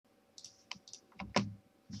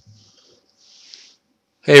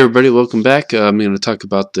Hey everybody, welcome back. I'm going to talk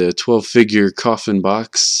about the 12-figure coffin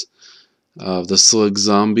box of the SLUG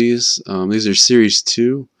zombies. These are Series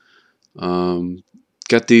 2.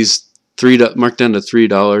 Got these marked down to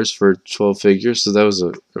 $3 for 12 figures, so that was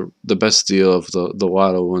the best deal of the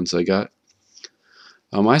lot of ones I got.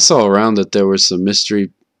 I saw around that there were some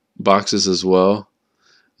mystery boxes as well,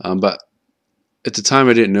 but at the time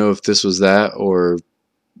I didn't know if this was that or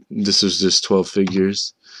this was just 12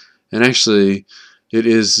 figures. And actually, it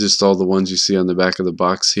is just all the ones you see on the back of the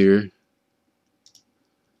box here,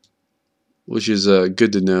 which is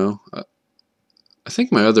good to know. I think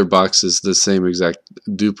my other box is the same exact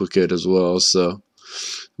duplicate as well, so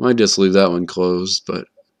I might just leave that one closed. But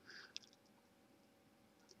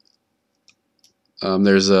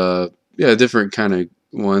there's different kind of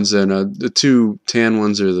ones, and the two tan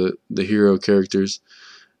ones are the hero characters,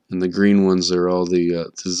 and the green ones are all the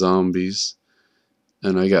zombies.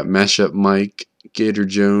 And I got Mashup Mike, Gator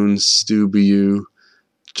Jones, Stu Bu,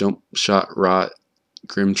 Jump Shot Rot,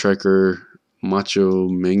 Grim Trekker, Macho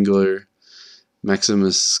Mangler,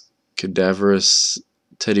 Maximus Cadaverous,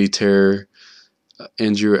 Teddy Terror,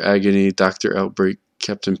 Andrew Agony, Dr. Outbreak,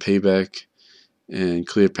 Captain Payback, and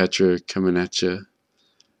Cleopatra coming at you.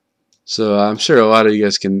 So I'm sure a lot of you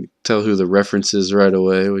guys can tell who the reference is right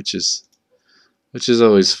away, which is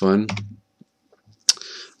always fun.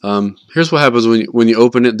 Here's what happens when you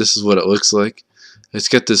open it. This is what it looks like. It's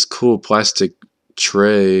got this cool plastic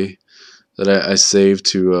tray that I saved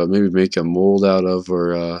to maybe make a mold out of,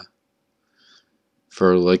 or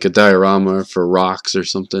for like a diorama for rocks or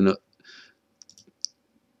something.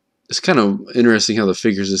 It's kind of interesting how the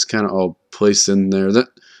figures is kind of all placed in there. They're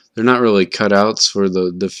not really cutouts for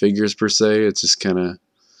the figures per se. It's just kind of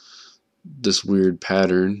this weird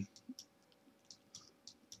pattern.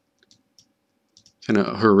 Kind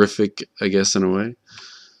of horrific, I guess, in a way.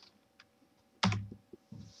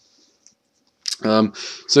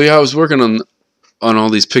 So yeah, I was working on all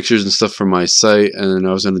these pictures and stuff for my site, and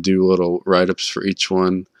I was going to do little write-ups for each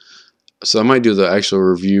one. So I might do the actual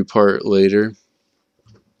review part later,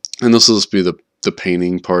 and this will just be the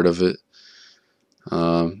painting part of it.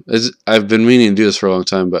 I've been meaning to do this for a long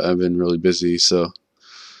time, but I've been really busy, so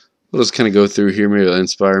we'll just kind of go through here. Maybe it'll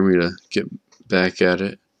inspire me to get back at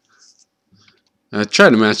it. I tried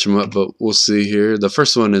to match them up, but we'll see here. The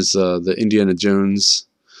first one is the Indiana Jones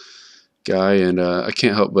guy, and I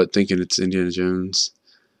can't help but thinking it's Indiana Jones.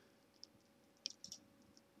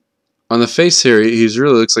 On the face here, he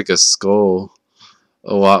really looks like a skull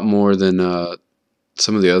a lot more than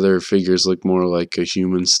some of the other figures look more like a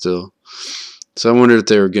human still. So I wondered if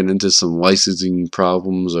they were getting into some licensing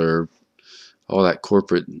problems or all that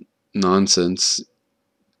corporate nonsense.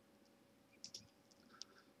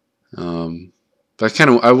 But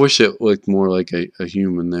I wish it looked more like a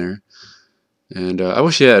human there. And I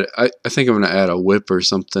wish he had, I think I'm going to add a whip or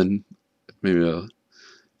something. Maybe I'll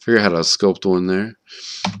figure out how to sculpt one there.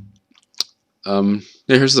 Yeah,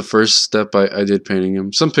 here's the first step I did painting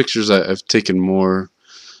him. Some pictures I've taken more,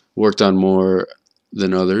 worked on more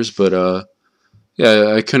than others, but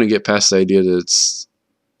yeah, I couldn't get past the idea that it's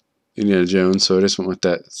Indiana Jones, so I just went with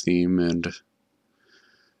that theme and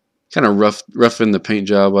kind of roughen the paint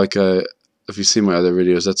job. Like if you see my other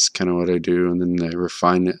videos, that's kind of what I do, and then I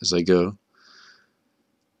refine it as I go.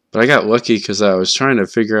 But I got lucky because I was trying to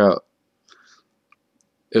figure out,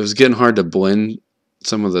 it was getting hard to blend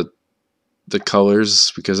some of the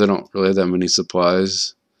colors because I don't really have that many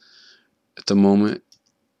supplies at the moment.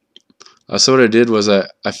 So what I did was I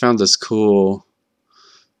found this cool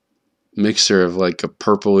mixture of like a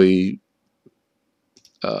purpley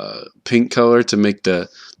pink color to make the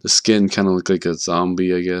skin kind of look like a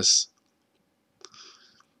zombie, I guess.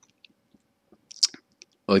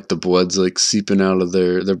 Like the blood's like seeping out of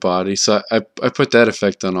their body. So I put that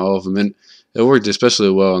effect on all of them, and it worked especially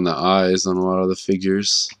well on the eyes on a lot of the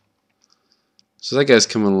figures. So that guy's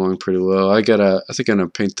coming along pretty well. I think I'm gonna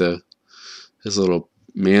paint his little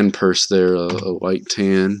man purse there a light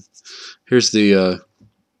tan. Here's the I'm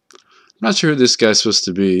not sure who this guy's supposed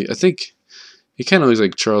to be. I think he kind of looks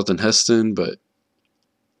like Charlton Heston, but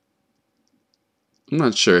I'm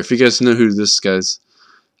not sure. If you guys know who this guy's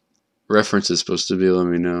reference is supposed to be, let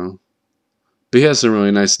me know. But he has some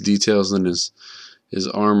really nice details in his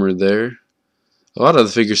armor there. A lot of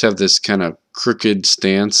the figures have this kind of crooked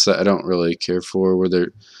stance that I don't really care for, where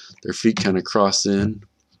their feet kind of cross in.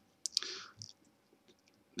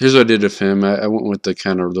 Here's what I did of him. I went with the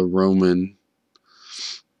kind of the Roman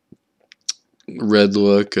red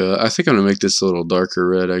look. I think I'm going to make this a little darker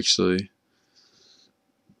red, actually.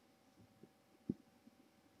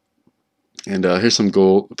 And here's some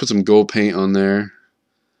gold. Put some gold paint on there.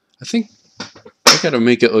 I think gotta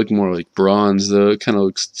make it look more like bronze though. It kind of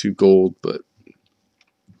looks too gold, but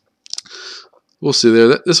we'll see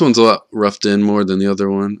there. This one's a lot roughed in more than the other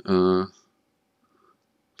one.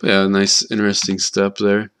 But yeah, nice, interesting step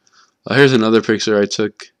there. Here's another picture I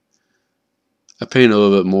took. I painted a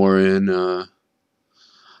little bit more in.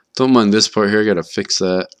 Don't mind this part here. I gotta fix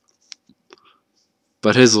that.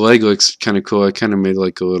 But his leg looks kind of cool. I kind of made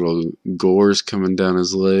like a little gores coming down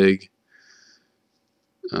his leg.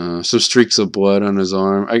 Some streaks of blood on his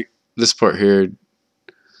arm. This part here,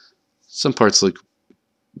 some parts look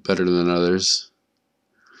better than others.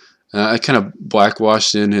 I kind of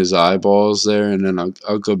blackwashed in his eyeballs there, and then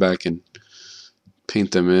I'll go back and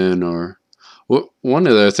paint them in. Or one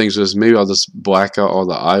of the other things was maybe I'll just black out all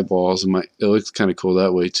the eyeballs. It looks kind of cool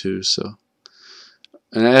that way too. So,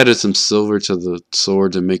 and I added some silver to the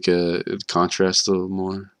sword to make it contrast a little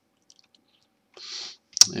more.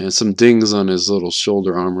 And some dings on his little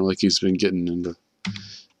shoulder armor, like he's been getting into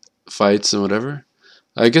fights and whatever.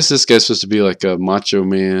 I guess this guy's supposed to be like a macho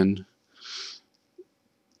man,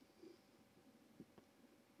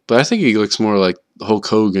 but I think he looks more like Hulk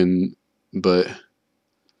Hogan, but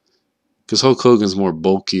because Hulk Hogan's more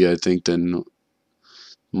bulky, I think, than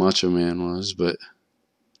Macho Man was. But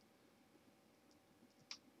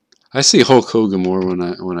I see Hulk Hogan more when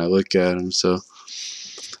I look at him, so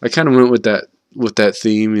I kind of went with that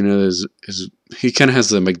theme. You know, he kind of has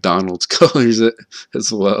the McDonald's colors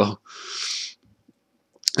as well,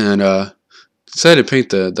 and decided to paint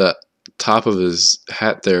the top of his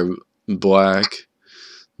hat there black,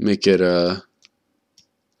 make it a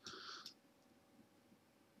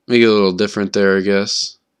little different there, I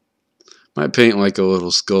guess. Might paint like a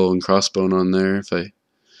little skull and crossbone on there if I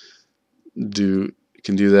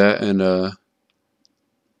can do that. And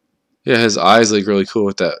yeah, his eyes look really cool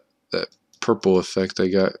with that purple effect I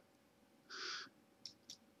got.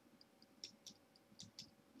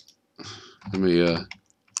 Let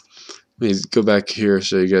me go back here and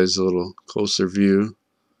show you guys a little closer view.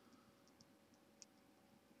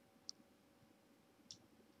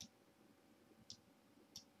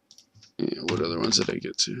 Yeah, what other ones did I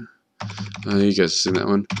get to? You guys seen that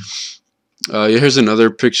one? Yeah, here's another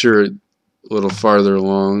picture a little farther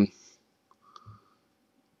along.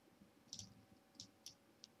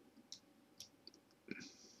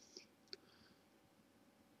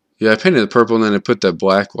 Yeah, I painted the purple and then I put that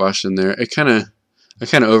black wash in there. I kind of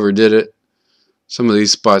overdid it. Some of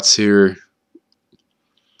these spots here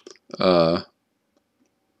are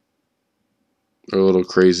a little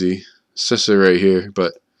crazy, especially right here.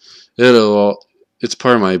 But it's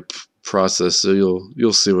part of my process, so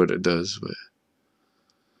you'll see what it does. But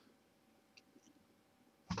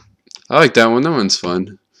I like that one. That one's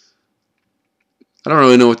fun. I don't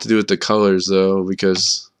really know what to do with the colors though,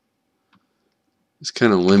 because it's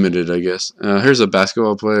kind of limited, I guess. Here's a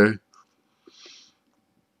basketball player.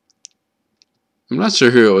 I'm not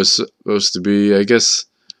sure who it was supposed to be. I guess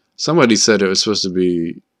somebody said it was supposed to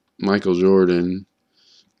be Michael Jordan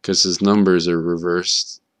because his numbers are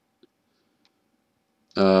reversed.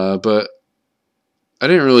 But I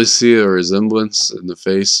didn't really see a resemblance in the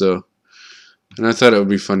face, and I thought it would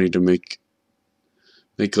be funny to make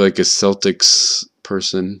like a Celtics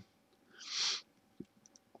person.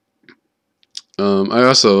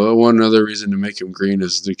 One other reason to make him green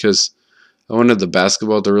is because I wanted the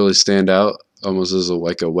basketball to really stand out, almost as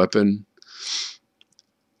like a weapon.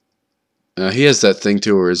 He has that thing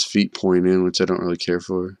too where his feet point in, which I don't really care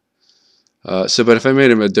for. But if I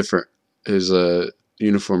made him his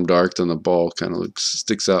uniform dark, then the ball kind of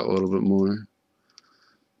sticks out a little bit more.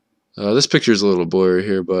 This picture is a little blurry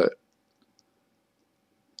here, but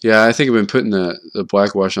yeah, I think I've been putting the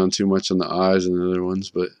black wash on too much on the eyes and the other ones,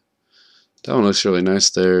 but that one looks really nice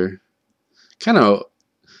there. It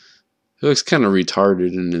looks kind of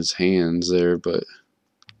retarded in his hands there, but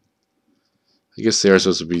I guess they are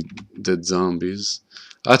supposed to be dead zombies.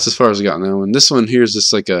 That's as far as I got on that one. This one here is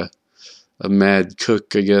just like a mad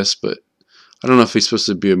cook, I guess, but I don't know if he's supposed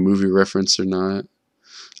to be a movie reference or not.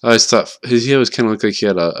 I always thought he always kind of looked like he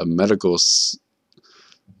had a medical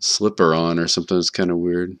slipper on or something. It's kind of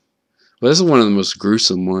weird. But this is one of the most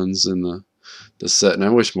gruesome ones in the set, and I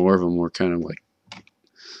wish more of them were kind of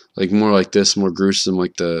like more like this, more gruesome,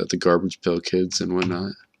 like the Garbage Pail Kids and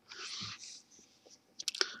whatnot.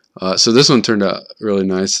 So this one turned out really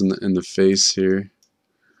nice in the face here.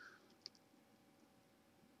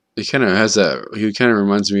 He kind of has that. He kind of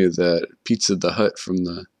reminds me of that Pizza the Hut from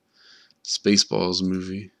the Spaceballs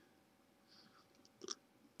movie.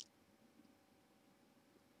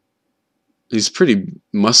 He's pretty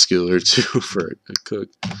muscular too for a cook.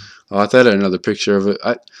 I thought I had another picture of it.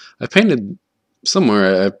 I painted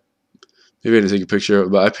somewhere. I Maybe I didn't take a picture of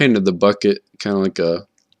it, but I painted the bucket kind of like a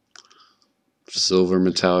silver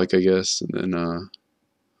metallic, I guess. And then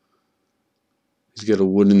he's got a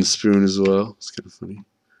wooden spoon as well. It's kind of funny.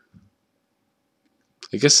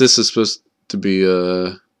 I guess this is supposed to be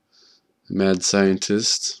a mad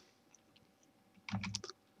scientist.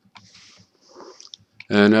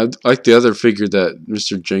 And I like the other figure that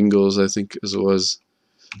Mr. Jingles, I think as it was.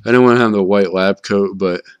 I didn't want to have the white lab coat,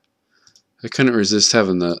 but I couldn't resist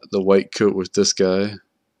having the white coat with this guy.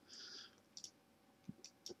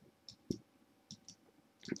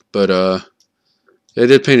 But I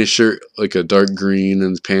did paint his shirt like a dark green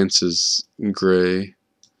and the pants is gray.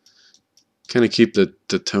 Kind of keep the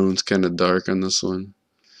tones kind of dark on this one.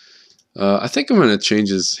 I think I'm going to change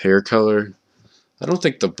his hair color. I don't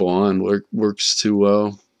think the blonde works too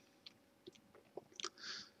well.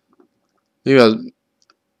 Maybe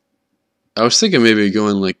I was thinking maybe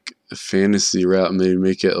going like a fantasy route, maybe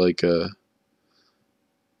make it like a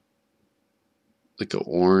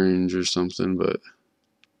orange or something, but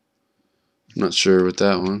I'm not sure with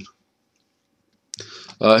that one.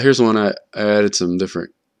 Here's one I added some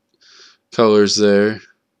different colors there.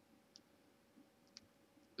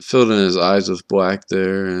 Filled in his eyes with black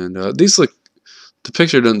there, and these look. The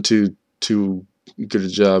picture doesn't too good a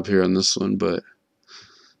job here on this one, but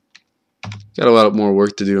got a lot more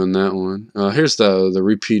work to do on that one. Here's the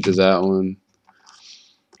repeat of that one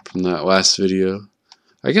from that last video.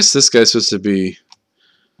 I guess this guy's supposed to be.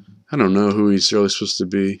 I don't know who he's really supposed to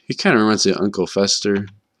be. He kind of reminds me of Uncle Fester.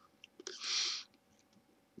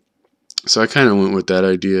 So I kind of went with that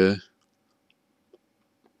idea.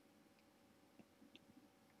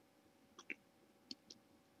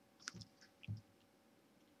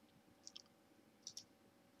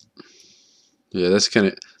 Yeah, that's kind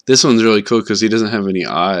of. This one's really cool because he doesn't have any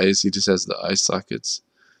eyes. He just has the eye sockets,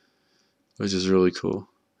 which is really cool.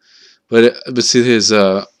 But see his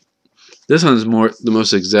this one's the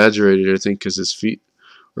most exaggerated, I think, because his feet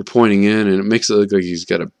are pointing in, and it makes it look like he's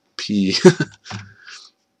got to pee.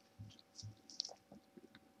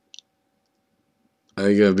 I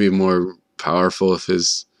think it'd be more powerful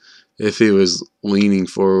if he was leaning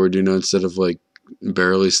forward, you know, instead of like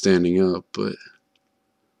barely standing up. But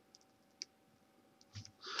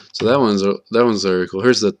so that one's very cool.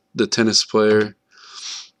 Here's the tennis player.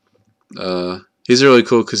 He's really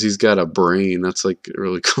cool because he's got a brain. That's like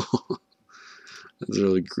really cool. That's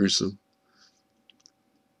really gruesome.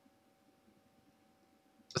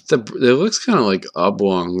 It looks kind of like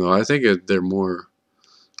oblong though. I think they're more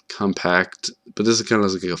compact, but this is kind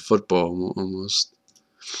of like a football almost.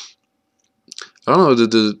 I don't know what to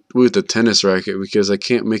do with the tennis racket because I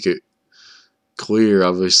can't make it clear,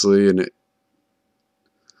 obviously, and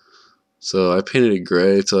so I painted it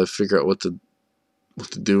gray until I figure out what to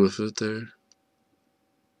do with it there.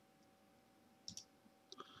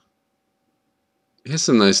 He has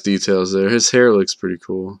some nice details there. His hair looks pretty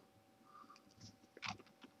cool.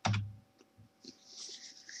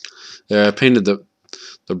 Yeah, I painted the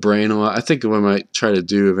brain a lot. I think what I might try to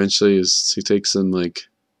do eventually is to take some like,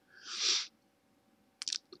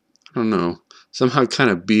 I don't know, somehow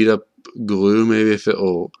kind of beat up glue. Maybe if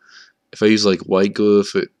I use like white glue,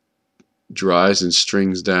 if it dries and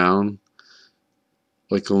strings down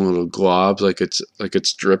like a little globs, like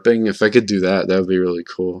it's dripping. If I could do that, that would be really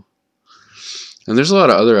cool. And there's a lot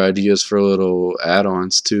of other ideas for little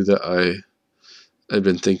add-ons too that I've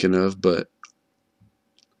been thinking of, but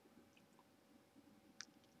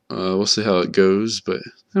we'll see how it goes. But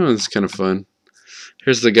that one's kind of fun.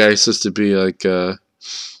 Here's the guy supposed to be like one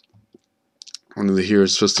of the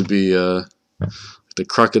heroes, supposed to be the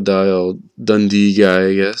Crocodile Dundee guy,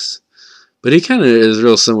 I guess. But he kind of is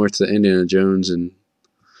real similar to Indiana Jones in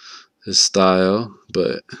his style,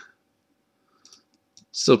 but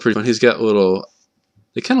still pretty fun. He's got little,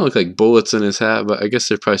 they kind of look like bullets in his hat, but I guess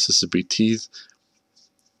they're probably supposed to be teeth.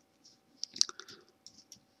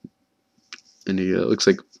 And he looks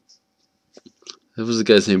like, that was the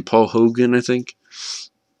guy's name, Paul Hogan, I think.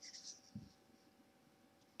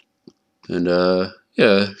 And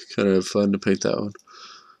yeah, kind of fun to paint that one.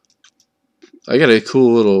 I got a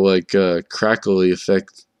cool little like crackly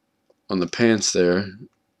effect on the pants there.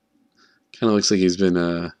 Kind of looks like he's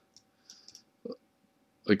been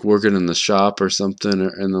like working in the shop or something,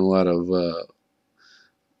 and a lot of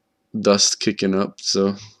dust kicking up.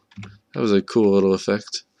 So that was a cool little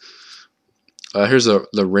effect. Here's the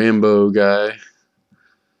Rambo guy,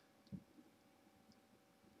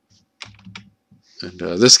 and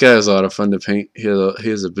this guy is a lot of fun to paint. He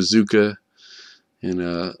has a bazooka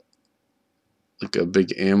and like a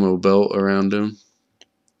big ammo belt around him.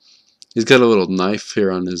 He's got a little knife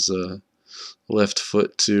here on his left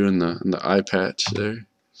foot too, and the eye patch there.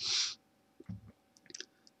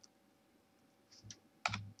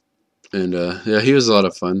 And yeah, he was a lot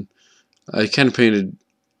of fun. I kind of painted.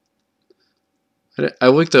 I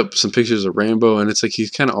looked up some pictures of Rambo, and it's like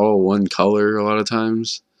he's kind of all one color a lot of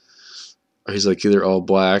times. Or he's like either all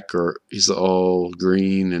black or he's all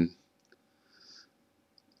green. And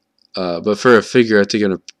but for a figure, I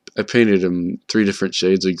think I painted him 3 different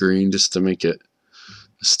shades of green just to make it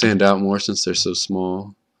stand out more since they're so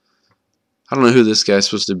small. I don't know who this guy's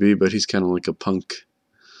supposed to be, but he's kind of like a punk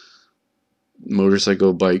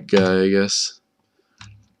motorcycle bike guy, I guess.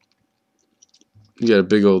 You got a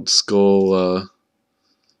big old skull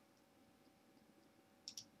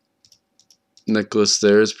necklace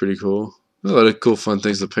there. It's pretty cool. A lot of cool fun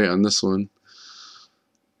things to paint on this one.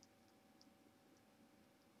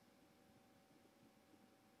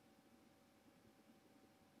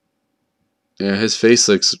 Yeah, his face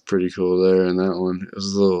looks pretty cool there in that one. It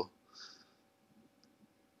was little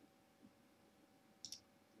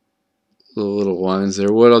lines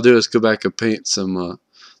there. What I'll do is go back and paint some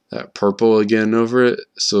that purple again over it,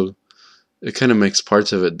 so it kind of makes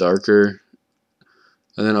parts of it darker,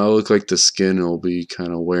 and then I'll look like the skin will be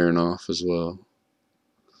kind of wearing off as well.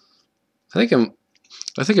 I think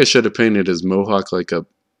I should have painted his mohawk like a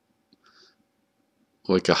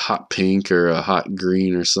hot pink or a hot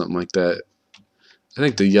green or something like that. I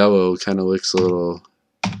think the yellow kind of looks a little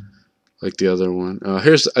like the other one. I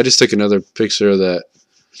just took another picture of that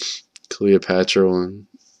Cleopatra one.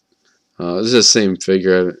 This is the same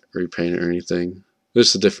figure. I haven't repainted or anything.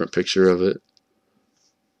 Just a different picture of it.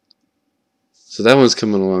 So that one's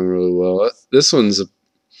coming along really well. These ones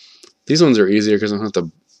are easier because I don't have to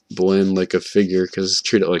blend like a figure because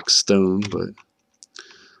treat it like stone. But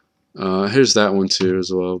here's that one too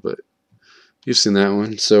as well. But you've seen that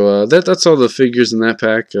one. So that's all the figures in that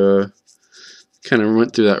pack. Kind of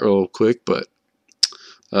went through that real quick, but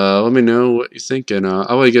let me know what you think, and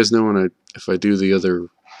I'll let you guys know if I do the other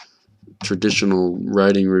traditional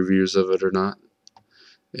writing reviews of it or not.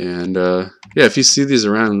 And yeah, if you see these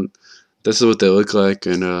around, this is what they look like,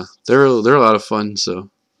 and they're a lot of fun. So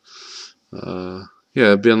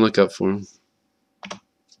yeah, be on the lookout for them.